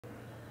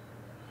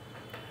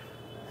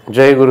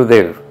जय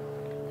गुरुदेव।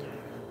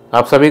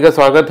 आप सभी का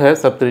स्वागत है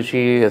सप्तऋषि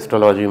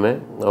एस्ट्रोलॉजी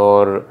में।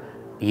 और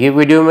ये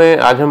वीडियो में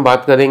आज हम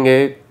बात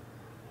करेंगे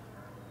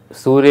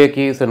सूर्य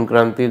की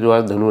संक्रांति जो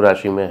आज धनु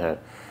राशि में है।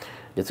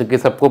 जैसे कि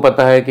सबको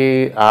पता है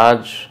कि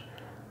आज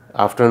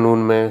आफ्टरनून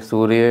में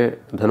सूर्य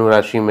धनु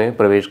राशि में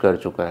प्रवेश कर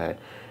चुका है।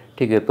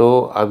 ठीक है,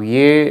 तो अब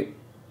ये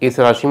इस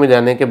राशि में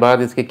जाने के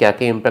बाद इसके क्या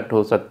क्या इम्पैक्ट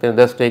हो सकते हैं,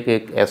 जस्ट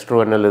एक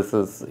एस्ट्रो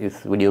एनालिसिस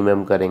इस वीडियो में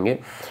हम करेंगे।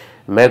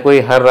 मैं कोई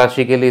हर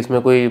राशि के लिए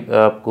इसमें कोई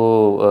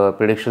आपको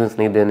प्रेडिक्शंस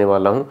नहीं देने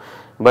वाला हूँ,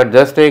 बट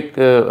जस्ट एक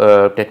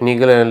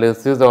टेक्निकल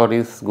एनालिसिस और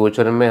इस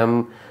गोचर में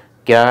हम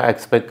क्या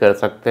एक्सपेक्ट कर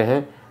सकते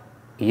हैं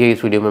ये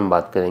इस वीडियो में हम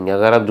बात करेंगे।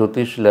 अगर आप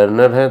ज्योतिष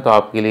लर्नर हैं तो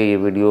आपके लिए ये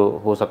वीडियो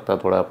हो सकता है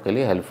थोड़ा आपके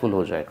लिए हेल्पफुल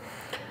हो जाए।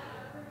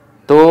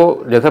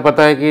 तो जैसा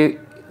पता है कि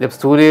जब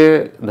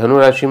सूर्य धनु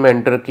राशि में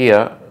एंटर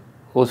किया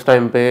उस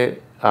टाइम पे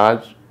आज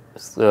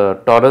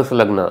टॉरस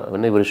लग्न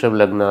यानी वृषभ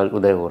लग्न आज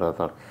उदय हो रहा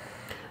था।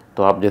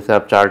 तो आप जैसे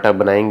आप चार्ट आप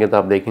बनाएंगे तो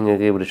आप देखेंगे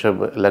कि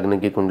वृषभ लग्न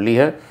की कुंडली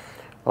है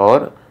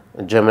और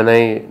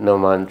जेमिनी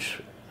नवमांश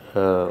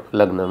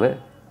लग्न में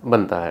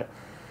बनता है।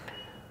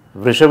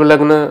 वृषभ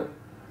लग्न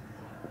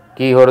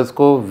की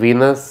horoscope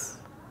Venus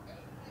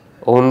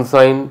own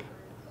sign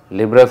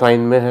Libra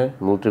sign में है,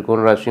 मूल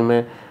त्रिकोण राशि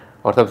में।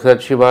 और सबसे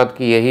अच्छी बात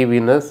कि यही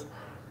वीनस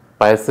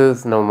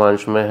पाइसेस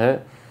नवमांश में है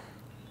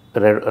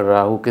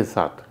राहु के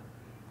साथ।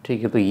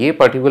 ठीक है, तो ये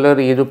पर्टिकुलर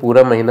ये जो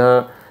पूरा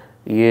महीना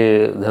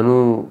ये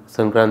धनु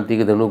संक्रांति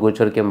के धनु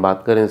गोचर की हम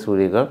बात करें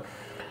सूर्य का,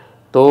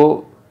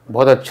 तो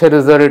बहुत अच्छे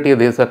रिजल्ट ये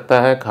दे सकता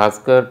है,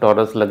 खासकर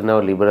टॉरस लग्न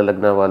और लिब्रा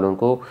लग्न वालों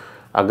को।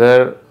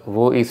 अगर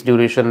वो इस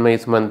ड्यूरेशन में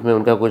इस मंथ में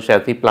उनका कुछ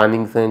ऐसी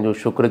प्लानिंग्स हैं जो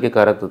शुक्र के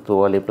कारक तत्व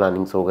वाले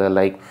प्लानिंग्स हो गए,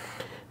 लाइक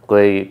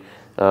कोई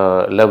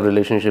लव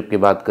रिलेशनशिप की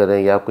बात करें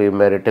या कोई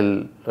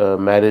मैरिटल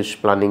मैरिज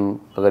प्लानिंग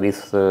अगर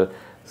इस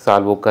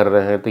साल वो कर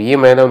रहे हैं, तो ये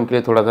महीना उनके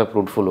लिए थोड़ा सा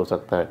फ्रूटफुल हो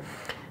सकता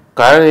है।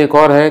 कारण एक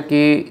और है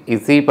कि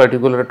इसी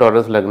पर्टिकुलर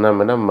टॉरस लग्न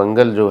में ना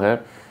मंगल जो है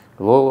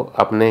वो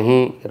अपने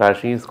ही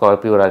राशि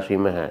स्कॉर्पियो राशि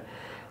में है।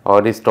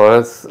 और इस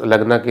टॉरस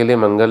लग्न के लिए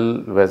मंगल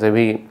वैसे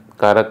भी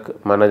कारक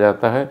माना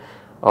जाता है,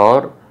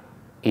 और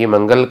ये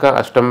मंगल का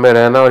अष्टम में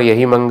रहना और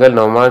यही मंगल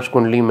नवमांश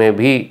कुंडली में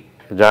भी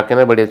जाके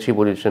ना बड़ी अच्छी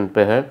पोजीशन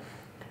पे है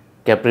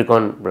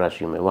कैप्रिकॉन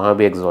राशि में, वहाँ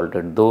भी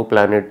एक्सॉल्टेड। दो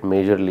planet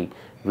majorly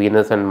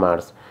Venus and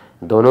Mars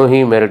दोनों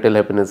ही मैरिटल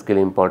हैप्पीनेस के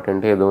लिए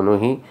इम्पॉर्टेंट है, दोनों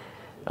ही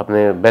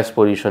अपने बेस्ट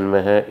पोजीशन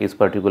में है इस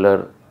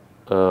पर्टिकुलर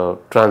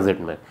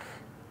ट्रांजिट में।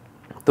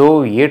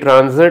 तो ये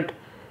ट्रांजिट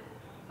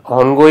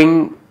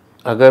ऑनगोइंग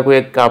अगर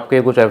कोई आपके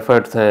कुछ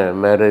एफर्ट्स हैं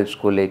मैरिज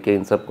को लेके,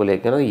 इन सब को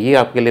लेके ना, ये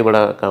आपके लिए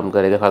बड़ा काम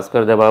करेगा,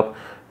 खासकर जब आप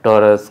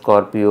टॉरस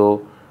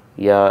स्कॉर्पियो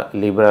या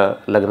लिब्रा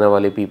लगने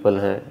वाले पीपल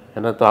हैं,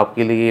 है ना। तो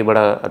आपके लिए ये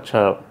बड़ा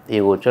अच्छा ये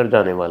गोचर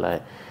जाने वाला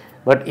है।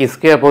 बट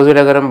इसके अपोजिट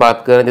अगर हम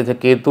बात करें, जैसे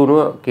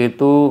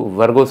केतु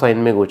वर्गो साइन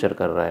में गोचर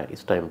कर रहा है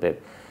इस टाइम पे।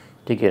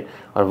 ठीक है,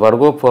 और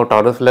वर्गो फॉर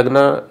टॉरस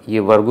लगना, ये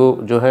वर्गो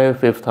जो है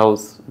 5th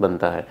हाउस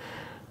बनता है।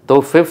 तो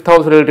 5th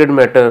हाउस रिलेटेड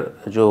मैटर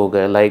जो हो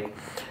गए, लाइक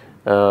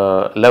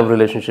लव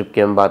रिलेशनशिप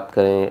की हम बात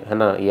करें, है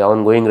ना, या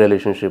ऑनगोइंग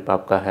रिलेशनशिप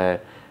आपका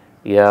है,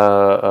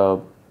 या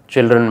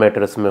चिल्ड्रन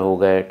मैटर्स में हो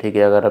गए। ठीक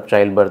है, अगर आप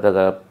चाइल्ड बर्थ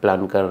अगर आप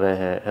प्लान कर रहे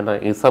हैं, है ना,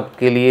 ये सब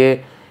के लिए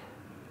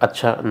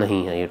अच्छा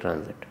नहीं है ये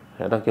ट्रांजिट,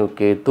 है ना, क्योंकि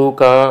केतु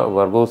का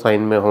वर्गो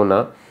साइन में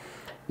होना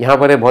यहाँ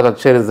पर ये बहुत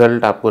अच्छे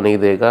रिजल्ट आपको नहीं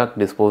देगा।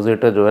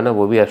 डिस्पोजिटर जो है ना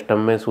वो भी अष्टम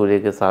में सूर्य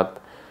के साथ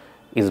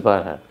इस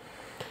बार है।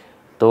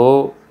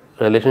 तो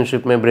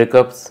रिलेशनशिप में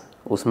ब्रेकअप्स,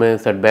 उसमें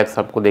सेटबैक्स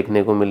आपको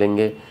देखने को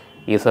मिलेंगे,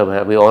 ये सब है।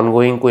 अभी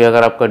ऑनगोइंग कोई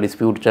अगर आपका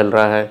डिस्प्यूट चल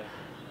रहा है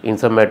इन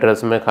सब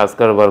मैटर्स में,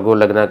 खासकर वर्गो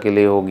लगना के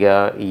लिए हो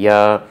गया,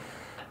 या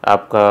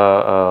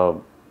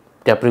आपका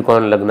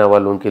कैप्रिकॉन लगना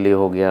वालों के लिए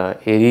हो गया,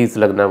 एरीज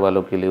लगना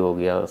वालों के लिए हो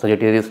गया,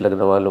 सजिटेरियस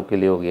लगना वालों के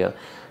लिए हो गया,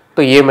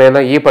 तो ये महीना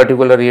ये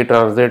पर्टिकुलर ये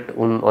ट्रांजिट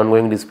उन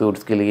ऑनगोइंग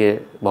डिस्प्यूट्स के लिए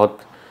बहुत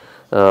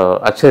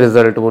अच्छे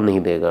रिजल्ट वो नहीं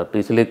देगा। तो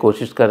इसलिए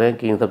कोशिश करें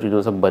कि इन सब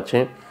चीज़ों से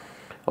बचें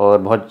और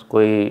बहुत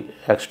कोई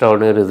एक्स्ट्रा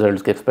ऑर्डिनरी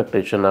रिजल्ट्स की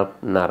एक्सपेक्टेशन आप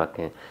ना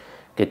रखें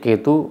कि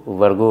केतु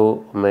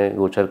वर्गो में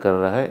गोचर कर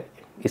रहा है,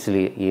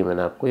 इसलिए ये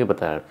मैंने आपको ये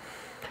बताया।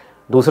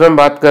 दूसरा हम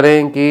बात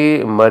करें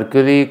कि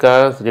मर्क्यूरी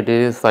का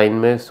सजिटेरियस साइन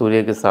में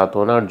सूर्य के साथ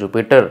होना, और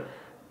जुपिटर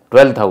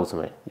 12th हाउस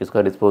में,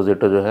 जिसका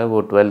डिस्पोजिटर जो है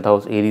वो 12th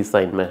हाउस एरीज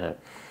साइन में है।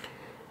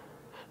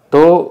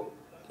 तो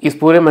इस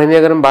पूरे महीने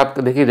अगर हम बात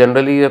देखिए,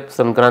 जनरली जब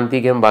संक्रांति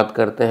की हम बात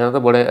करते हैं तो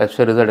बड़े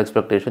अच्छे रिजल्ट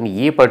एक्सपेक्टेशन,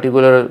 ये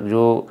पर्टिकुलर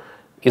जो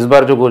इस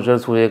बार जो गोचर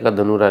सूर्य का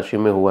धनु राशि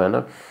में हुआ है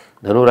ना,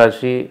 धनु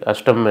राशि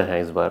अष्टम में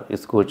है इस बार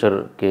इस गोचर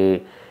के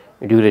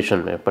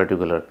ड्यूरेशन में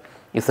पर्टिकुलर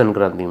इस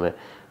संक्रांति में।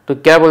 तो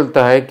क्या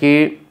बोलता है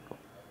कि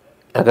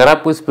अगर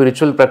आप कोई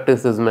स्पिरिचुअल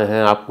प्रैक्टिसेस में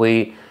हैं, आप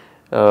कोई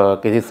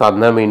किसी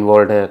साधना में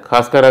इन्वॉल्व हैं,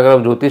 खासकर अगर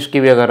आप ज्योतिष की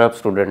भी अगर आप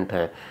स्टूडेंट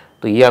हैं,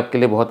 तो ये आपके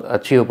लिए बहुत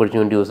अच्छी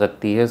अपॉर्चुनिटी हो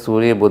सकती है।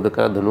 सूर्य बुध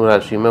का धनु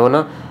राशि में होना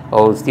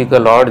और उसी का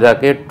लॉर्ड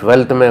जाके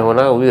 12th में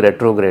होना, वो भी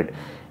रेट्रोग्रेड,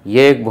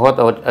 ये एक बहुत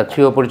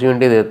अच्छी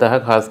अपॉर्चुनिटी देता है।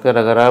 खासकर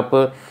अगर आप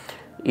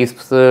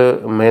इस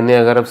महीने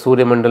अगर आप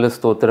सूर्य मंडल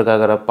स्तोत्र का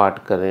अगर आप पाठ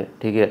करें,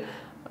 ठीक है,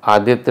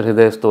 आदित्य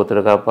हृदय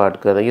स्तोत्र का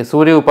पाठ करें, ये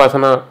सूर्य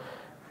उपासना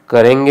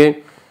करेंगे,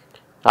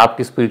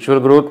 आपकी स्पिरिचुअल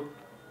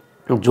ग्रोथ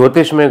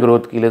ज्योतिष में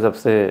ग्रोथ के लिए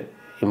सबसे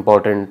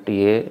इम्पोर्टेंट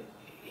ये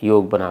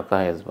योग बनाता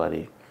है इस बार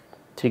ये,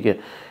 ठीक है।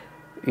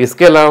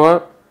 इसके अलावा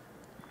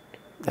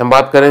हम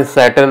बात करें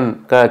सैटर्न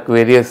का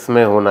एक्वेरियस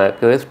में होना है,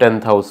 एक्वेरियस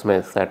 10th हाउस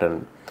में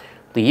सैटर्न,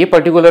 तो ये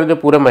पर्टिकुलर जो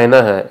पूरा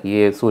महीना है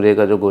ये सूर्य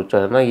का जो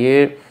गोचर है ना,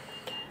 ये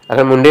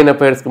अगर मुंडेन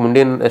अफेयर्स की,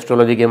 मुंडेन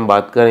एस्ट्रोलॉजी की हम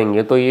बात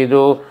करेंगे तो ये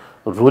जो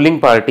रूलिंग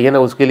पार्टी है ना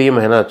उसके लिए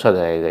महीना अच्छा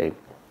जाएगा ये,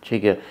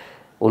 ठीक है।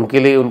 उनके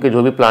लिए उनके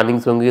जो भी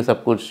प्लानिंग्स होंगी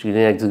सब कुछ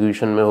चीज़ें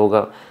एग्जीक्यूशन में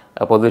होगा।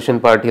 अपोजिशन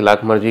पार्टी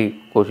लाख मर्जी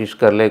कोशिश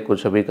कर ले,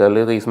 कुछ अभी कर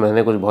ले, तो इस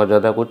महीने कुछ बहुत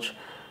ज़्यादा कुछ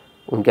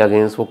उनके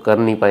अगेंस्ट वो कर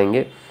नहीं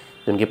पाएंगे,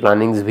 तो उनकी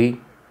प्लानिंग्स भी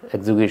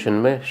एग्जीक्यूशन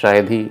में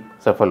शायद ही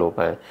सफल हो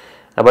पाए।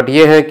 बट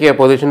ये है कि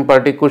अपोजिशन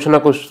पार्टी कुछ ना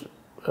कुछ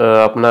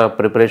अपना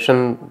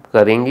प्रिपरेशन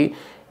करेंगी,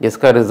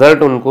 जिसका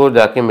रिजल्ट उनको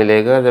जाके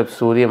मिलेगा जब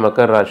सूर्य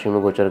मकर राशि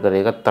में गोचर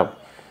करेगा तब।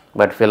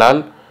 बट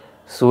फिलहाल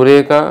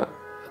सूर्य का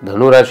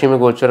धनु राशि में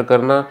गोचर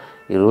करना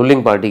ये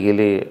रूलिंग पार्टी के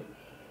लिए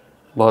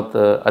बहुत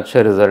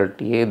अच्छे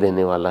रिजल्ट ये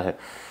देने वाला है।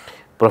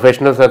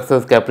 प्रोफेशनल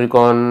सक्सेस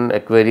कैप्रिकॉर्न,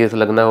 एक्वेरियस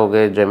लगना हो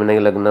गए, जेमिनी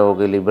लगना हो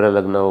गए, लिब्रा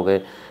लगना हो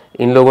गए,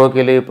 इन लोगों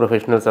के लिए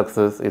प्रोफेशनल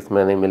सक्सेस इस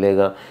महीने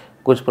मिलेगा।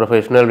 कुछ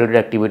प्रोफेशनल रिलेटेड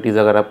एक्टिविटीज़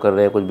अगर आप कर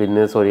रहे हैं, कुछ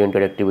बिजनेस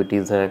ओरिएंटेड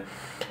एक्टिविटीज़ हैं,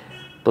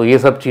 तो ये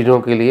सब चीज़ों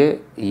के लिए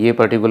ये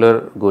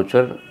पर्टिकुलर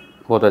गोचर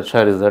बहुत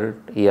अच्छा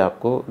रिजल्ट ये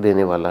आपको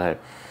देने वाला है।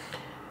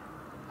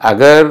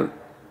 अगर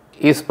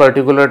इस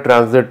पर्टिकुलर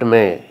ट्रांजिट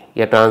में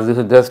या ट्रांजिट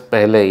से जस्ट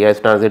पहले या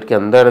इस ट्रांजिट के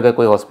अंदर अगर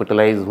कोई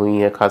हॉस्पिटलाइज हुई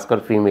है, खासकर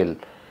फीमेल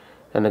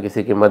है ना,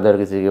 किसी की मदर,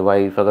 किसी की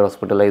वाइफ अगर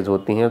हॉस्पिटलाइज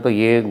होती हैं, तो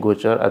ये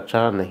गोचर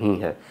अच्छा नहीं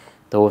है।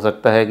 तो हो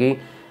सकता है कि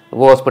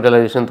वो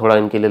हॉस्पिटलाइजेशन थोड़ा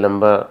इनके लिए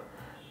लंबा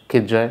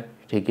खिंच जाए,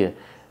 ठीक है।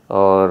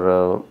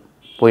 और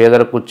कोई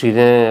अगर कुछ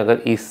चीज़ें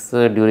अगर इस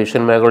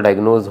ड्यूरेशन में अगर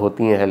डायग्नोज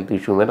होती हैं हेल्थ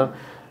इशू में ना,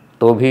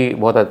 तो भी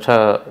बहुत अच्छा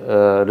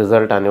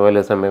रिज़ल्ट आने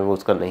वाले समय में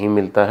उसका नहीं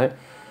मिलता है।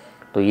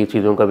 तो ये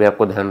चीज़ों का भी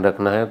आपको ध्यान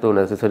रखना है। तो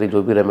नेसेसरी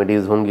जो भी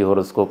रेमेडीज़ होंगी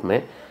हॉरोस्कोप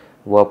में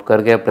वो आप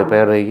करके आप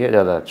प्रिपेयर रहिए,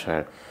 ज़्यादा अच्छा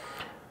है।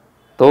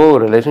 तो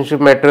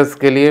रिलेशनशिप मैटर्स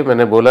के लिए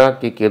मैंने बोला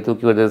कि केतु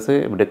की वजह से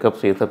ब्रेकअप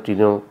से ये सब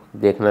चीज़ों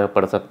देखना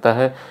पड़ सकता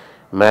है।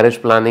 मैरिज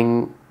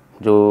प्लानिंग,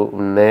 जो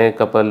नए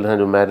कपल हैं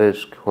जो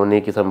मैरिज होने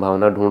की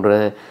संभावना ढूंढ रहे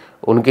हैं,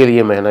 उनके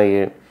लिए महीना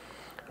ये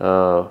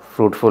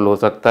फ्रूटफुल हो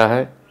सकता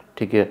है,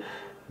 ठीक है।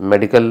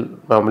 मेडिकल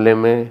मामले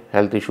में,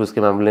 हेल्थ इश्यूज़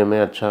के मामले में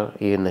अच्छा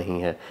ये नहीं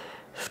है।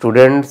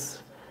 स्टूडेंट्स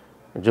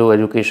जो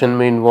एजुकेशन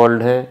में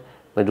इन्वॉल्व हैं,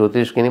 मैं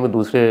ज्योतिष की नहीं, मैं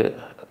दूसरे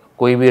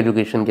कोई भी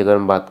एजुकेशन की अगर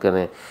हम बात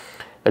करें,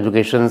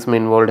 एजुकेशंस में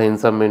इन्वॉल्व हैं, इन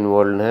सब में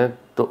इन्वॉल्व हैं,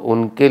 तो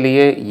उनके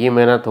लिए ये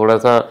महीना थोड़ा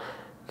सा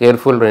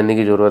केयरफुल रहने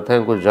की ज़रूरत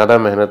है। कुछ ज़्यादा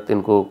मेहनत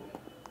इनको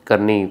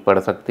करनी पड़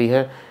सकती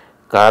है।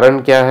 कारण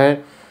क्या है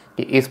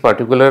कि इस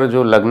पर्टिकुलर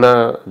जो लगना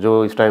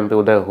जो इस टाइम पे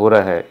उदय हो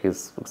रहा है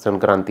इस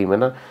संक्रांति में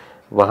ना,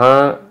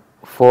 वहाँ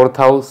 4th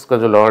हाउस का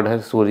जो लॉर्ड है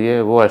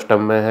सूर्य, वो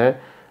अष्टम में है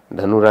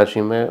धनु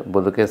राशि में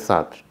बुध के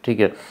साथ, ठीक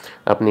है।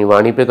 अपनी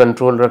वाणी पे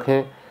कंट्रोल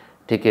रखें,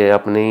 ठीक है।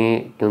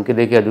 अपनी, क्योंकि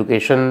देखिए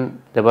एजुकेशन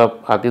जब आप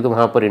आती तो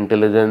वहाँ पर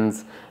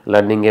इंटेलिजेंस,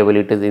 लर्निंग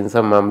एबिलिटीज़, इन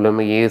सब मामलों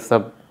में ये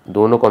सब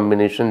दोनों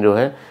कॉम्बिनेशन जो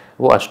है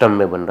वो अष्टम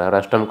में बन रहा है।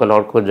 अष्टम का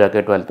लॉर्ड खुद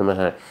जाके 12th में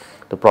है,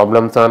 तो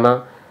प्रॉब्लम्स आना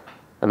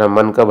है ना,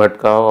 मन का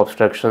भटकाव,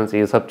 ऑब्स्ट्रक्शंस,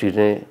 ये सब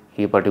चीज़ें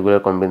ये पर्टिकुलर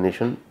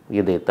कॉम्बिनेशन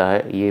ये देता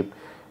है।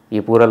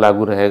 ये पूरा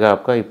लागू रहेगा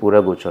आपका ये पूरा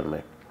गोचर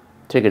में,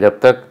 ठीक है, जब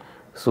तक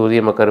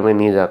सूर्य मकर में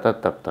नहीं जाता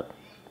तब तक।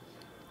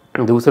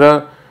 दूसरा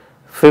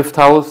 5th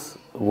हाउस,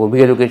 वो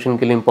भी एजुकेशन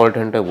के लिए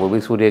इम्पॉर्टेंट है, वो भी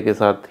सूर्य के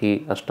साथ ही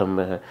अष्टम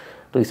में है।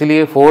 तो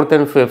इसलिए 4th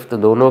एंड 5th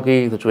दोनों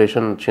की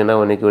सिचुएशन अच्छी ना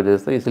होने की वजह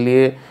से,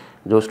 इसलिए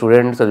जो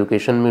स्टूडेंट्स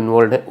एजुकेशन में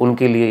इन्वॉल्व हैं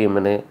उनके लिए ये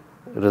मैंने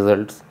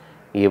रिजल्ट्स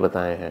ये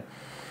बताए हैं।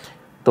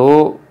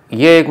 तो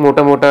ये एक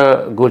मोटा मोटा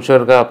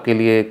गोचर का आपके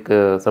लिए एक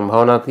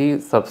संभावना थी।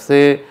 सबसे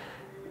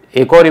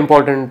एक और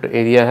इम्पॉर्टेंट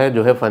एरिया है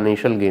जो है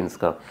फाइनेंशियल गेंस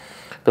का।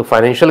 तो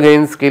फाइनेंशियल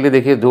गेंस के लिए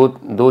देखिए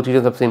दो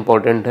चीज़ें सबसे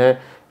इम्पॉर्टेंट है,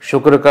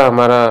 शुक्र का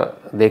हमारा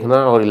देखना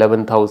और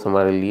 11th हाउस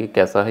हमारे लिए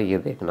कैसा है ये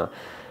देखना।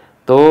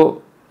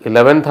 तो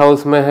 11th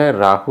हाउस में है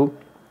राहु,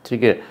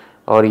 ठीक है,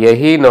 और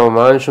यही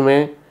नवमांश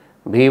में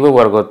भी वो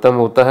वर्गोत्तम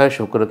होता है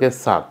शुक्र के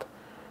साथ,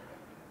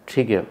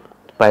 ठीक है,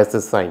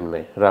 पाइसेस साइन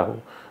में राहु।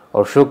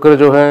 और शुक्र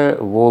जो है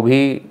वो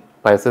भी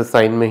पाइसेस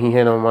साइन में ही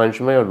है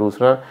नवमांश में। और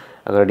दूसरा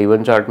अगर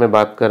D1 चार्ट में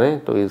बात करें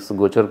तो इस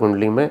गोचर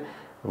कुंडली में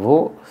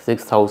वो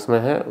 6th हाउस में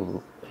है,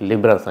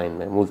 लिब्रा साइन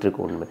में, मूल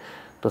त्रिकोण में।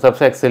 तो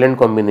सबसे एक्सेलेंट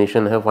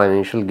कॉम्बिनेशन है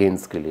फाइनेंशियल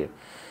गेंस के लिए।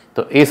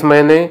 तो इस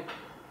महीने,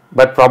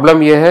 बट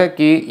प्रॉब्लम यह है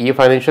कि ये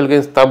फाइनेंशियल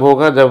गेंस तब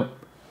होगा जब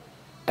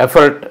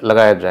एफर्ट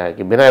लगाया जाए,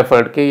 कि बिना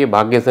एफर्ट के ये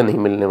भाग्य से नहीं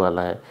मिलने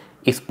वाला है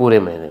इस पूरे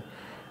महीने।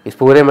 इस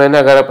पूरे महीने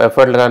अगर आप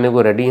एफर्ट लगाने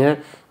को रेडी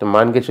हैं तो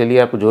मान के चलिए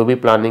आप जो भी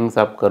प्लानिंग्स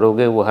आप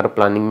करोगे वो हर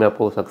प्लानिंग में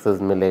आपको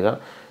सक्सेस मिलेगा।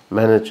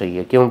 मेहनत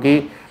चाहिए,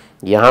 क्योंकि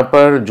यहाँ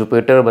पर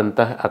जुपिटर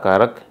बनता है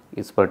अकारक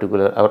इस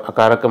पर्टिकुलर, और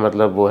अकारक का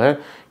मतलब वो है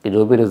कि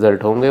जो भी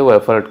रिजल्ट होंगे वो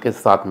एफर्ट के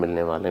साथ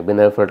मिलने वाले हैं,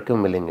 बिना एफर्ट के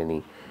मिलेंगे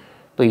नहीं।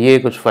 तो ये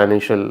कुछ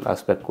फाइनेंशियल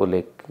एस्पेक्ट को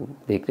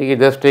देखते कि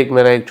जस्ट एक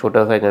मेरा एक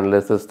छोटा सा एक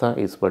एनालिसिस था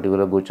इस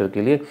पर्टिकुलर गोचर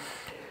के लिए।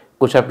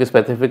 कुछ आपकी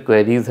स्पेसिफिक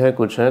क्वेरीज हैं,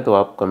 कुछ हैं, तो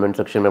आप कमेंट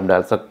सेक्शन में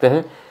डाल सकते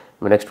हैं।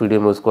 मैं नेक्स्ट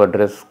वीडियो में उसको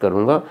एड्रेस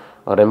करूंगा।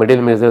 और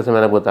रेमेडियल मेजर से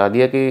मैंने बता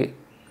दिया कि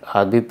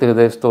आदित्य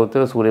हृदय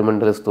स्तोत्र,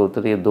 सूर्यमंडल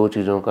स्तोत्र, ये 2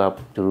 चीज़ों का आप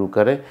जरूर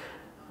करें,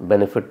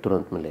 बेनिफिट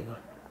तुरंत मिलेगा।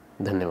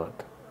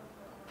 धन्यवाद।